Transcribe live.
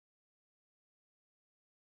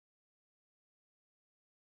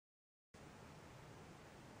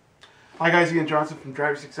Hi guys, Ian Johnson from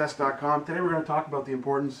driversuccess.com. Today we're going to talk about the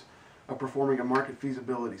importance of performing a market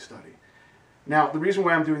feasibility study. Now, the reason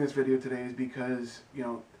why I'm doing this video today is because,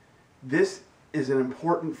 this is an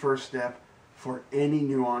important first step for any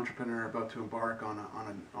new entrepreneur about to embark on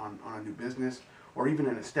a new business, or even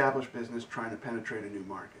an established business trying to penetrate a new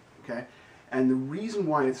market, okay? And the reason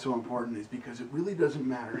why it's so important is because it really doesn't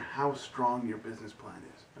matter how strong your business plan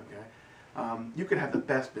is, okay? You could have the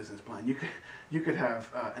best business plan. You could have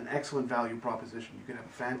an excellent value proposition. You could have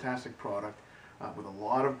a fantastic product with a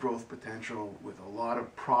lot of growth potential, with a lot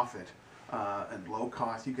of profit and low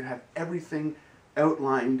cost. You could have everything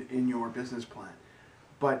outlined in your business plan.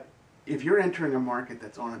 But if you're entering a market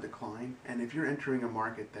that's on a decline, and if you're entering a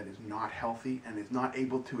market that is not healthy and is not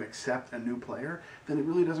able to accept a new player, then it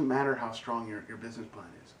really doesn't matter how strong your business plan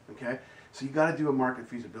is, okay? So you got to do a market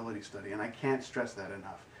feasibility study, and I can't stress that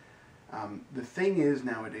enough. The thing is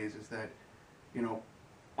nowadays is that,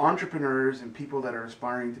 entrepreneurs and people that are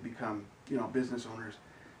aspiring to become, business owners,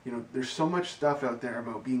 there's so much stuff out there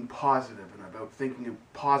about being positive and about thinking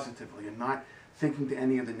positively and not thinking to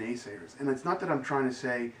any of the naysayers. And it's not that I'm trying to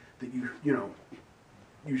say that you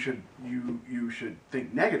should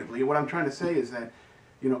think negatively. What I'm trying to say is that,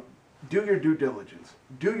 do your due diligence,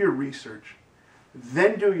 do your research,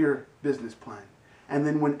 then do your business plan. And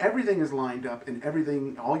then when everything is lined up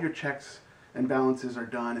and all your checks and balances are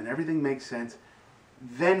done and everything makes sense,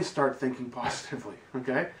 then start thinking positively,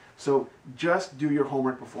 okay? So just do your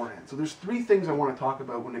homework beforehand. So there's three things I want to talk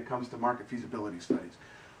about when it comes to market feasibility studies.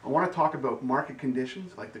 I want to talk about market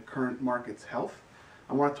conditions, like the current market's health.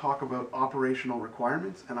 I want to talk about operational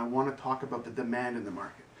requirements, and I want to talk about the demand in the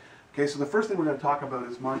market. Okay, so the first thing we're going to talk about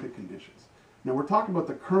is market conditions. Now we're talking about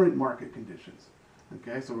the current market conditions.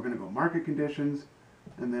 Okay, so we're going to go market conditions,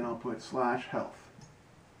 and then I'll put /health.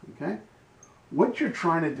 Okay? What you're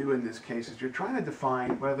trying to do in this case is you're trying to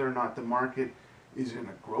define whether or not the market is in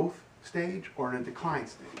a growth stage or in a decline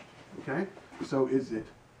stage. Okay? So is it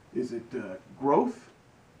growth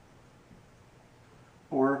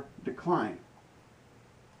or decline?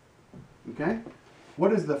 Okay?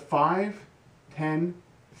 What is the 5, 10,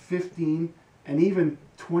 15, and even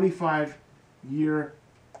 25-year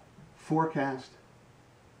forecast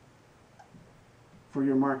for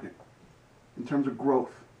your market in terms of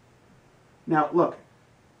growth? Now, look,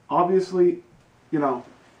 obviously, the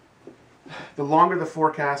longer the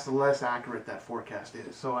forecast, the less accurate that forecast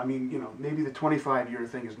is. So, I mean, maybe the 25-year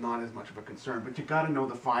thing is not as much of a concern, but you got to know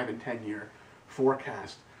the 5 and 10-year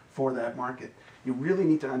forecast for that market. You really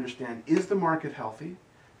need to understand, is the market healthy?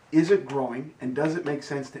 Is it growing? And does it make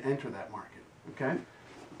sense to enter that market? Okay?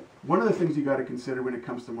 One of the things you got to consider when it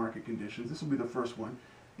comes to market conditions, this will be the first one,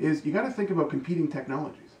 is you got to think about competing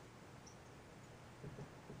technologies.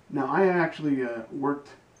 Now, I actually worked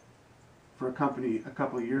for a company a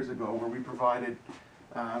couple of years ago where we provided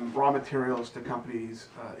raw materials to companies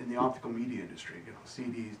in the optical media industry,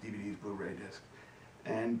 CDs, DVDs, Blu-ray discs.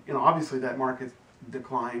 And, obviously that market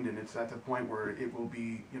declined, and it's at the point where it will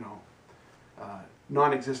be,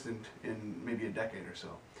 non-existent in maybe a decade or so.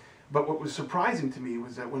 But what was surprising to me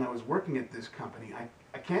was that when I was working at this company,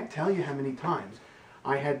 I can't tell you how many times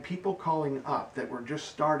I had people calling up that were just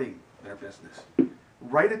starting their business,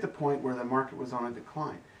 right at the point where the market was on a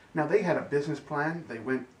decline. Now, they had a business plan. They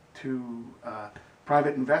went to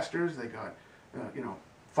private investors. They got,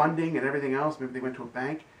 funding and everything else. Maybe they went to a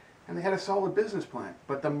bank, and they had a solid business plan.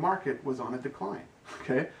 But the market was on a decline,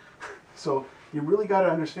 okay? So you really got to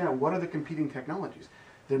understand, what are the competing technologies?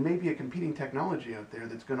 There may be a competing technology out there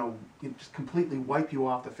that's going to just completely wipe you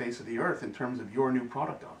off the face of the earth in terms of your new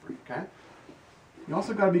product offering, okay? You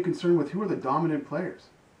also got to be concerned with who are the dominant players.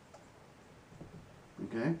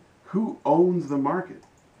 Okay? Who owns the market?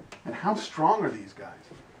 And how strong are these guys?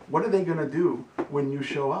 What are they going to do when you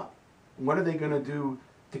show up? What are they going to do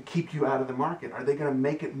to keep you out of the market? Are they going to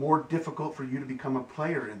make it more difficult for you to become a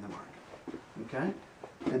player in the market? Okay?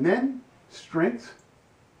 And then strengths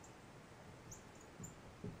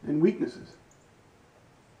and weaknesses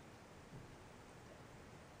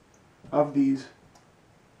of these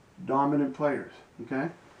dominant players. Okay?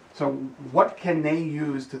 So what can they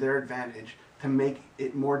use to their advantage to make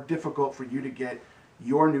it more difficult for you to get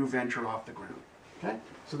your new venture off the ground? Okay?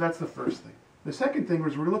 So that's the first thing. The second thing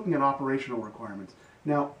was we're looking at operational requirements.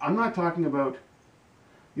 Now, I'm not talking about,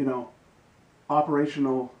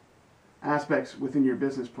 operational aspects within your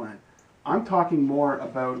business plan. I'm talking more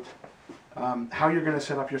about how you're going to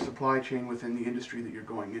set up your supply chain within the industry that you're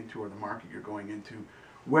going into or the market you're going into,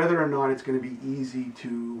 whether or not it's going to be easy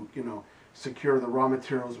to, secure the raw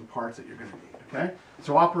materials and parts that you're going to need, okay?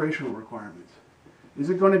 So operational requirements. Is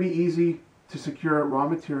it going to be easy to secure raw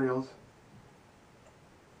materials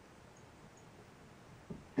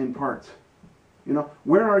and parts. You know,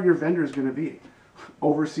 where are your vendors going to be?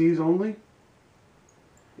 Overseas only?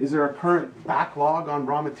 Is there a current backlog on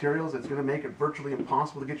raw materials that's going to make it virtually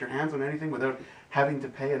impossible to get your hands on anything without having to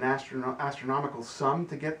pay an astronomical sum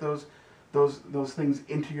to get those things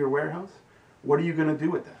into your warehouse? What are you going to do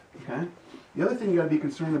with that? Okay. The other thing you got to be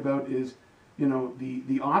concerned about is, you know,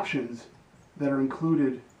 the options that are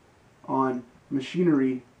included on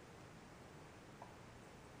machinery,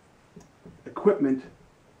 equipment,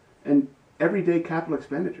 and everyday capital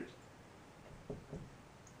expenditures.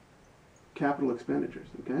 Capital expenditures,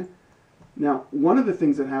 okay? Now, one of the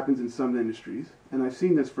things that happens in some industries, and I've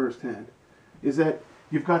seen this firsthand, is that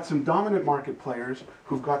you've got some dominant market players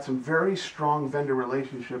who've got some very strong vendor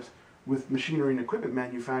relationships with machinery and equipment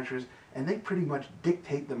manufacturers, and they pretty much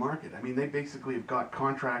dictate the market. I mean, they basically have got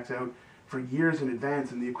contracts out for years in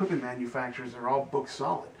advance, and the equipment manufacturers are all booked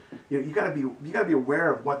solid. You know, you got to be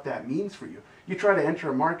aware of what that means for you. You try to enter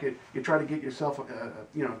a market, you try to get yourself,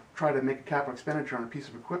 you know, try to make a capital expenditure on a piece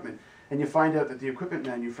of equipment, and you find out that the equipment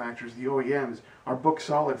manufacturers, the OEMs, are booked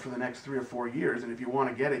solid for the next 3 or 4 years, and if you want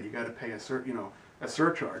to get it, you got to pay a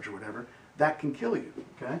surcharge or whatever. That can kill you.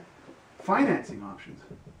 Okay, financing options.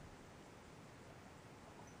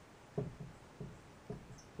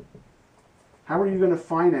 How are you going to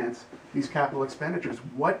finance these capital expenditures?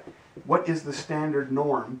 What is the standard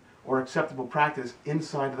norm or acceptable practice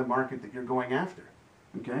inside of the market that you're going after?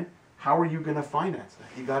 Okay, how are you going to finance that?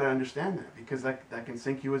 You got to understand that, because that can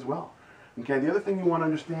sink you as well. Okay, the other thing you want to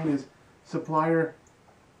understand is supplier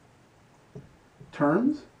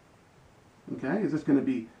terms. Okay, is this going to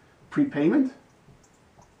be prepayment?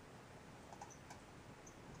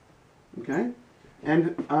 Okay,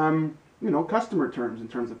 and you know, customer terms in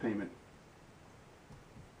terms of payment.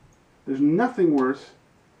 There's nothing worse,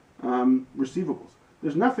 receivables.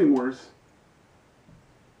 There's nothing worse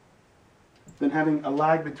than having a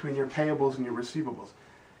lag between your payables and your receivables.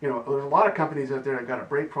 You know, there's a lot of companies out there that got a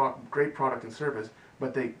great product and service,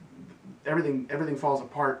 but everything falls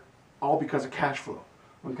apart all because of cash flow.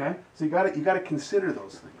 Okay, so you got to consider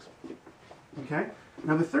those things. Okay,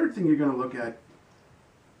 now the third thing you're going to look at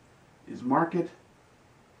is market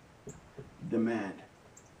demand.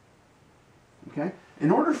 Okay,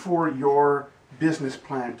 in order for your business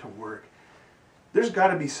plan to work, there's got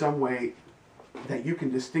to be some way that you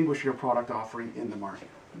can distinguish your product offering in the market.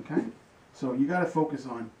 Okay, so you got to focus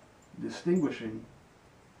on distinguishing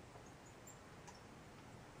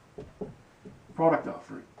product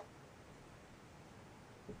offering.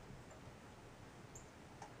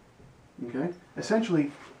 Okay,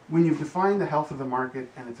 essentially, when you've defined the health of the market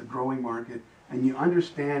and it's a growing market, and you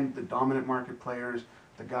understand the dominant market players,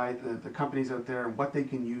 the companies out there, and what they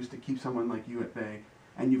can use to keep someone like you at bay,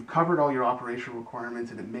 and you've covered all your operational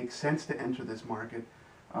requirements and it makes sense to enter this market,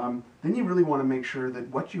 then you really want to make sure that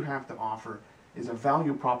what you have to offer is a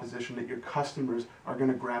value proposition that your customers are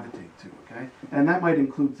going to gravitate to, okay? And that might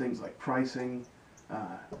include things like pricing,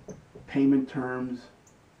 payment terms,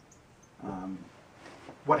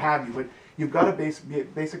 what have you. But you've got to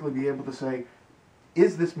basically be able to say,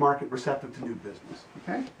 is this market receptive to new business,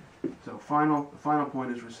 okay? So the final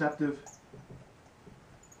point is receptive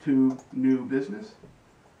to new business.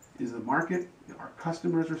 Is the market, are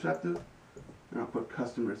customers receptive? And I'll put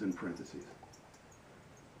customers in parentheses.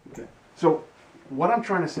 Okay, so what I'm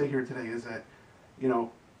trying to say here today is that, you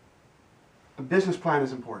know, a business plan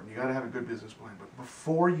is important. You got to have a good business plan. But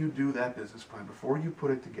before you do that business plan, before you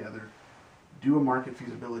put it together, do a market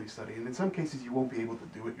feasibility study. And in some cases, you won't be able to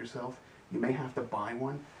do it yourself. You may have to buy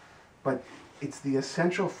one. But it's the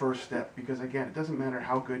essential first step, because again, it doesn't matter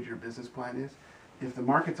how good your business plan is. If the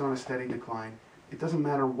market's on a steady decline, it doesn't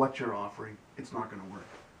matter what you're offering, it's not going to work.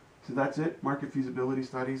 So that's it. Market feasibility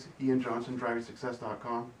studies. Ian Johnson,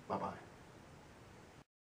 drivingsuccess.com. Bye-bye.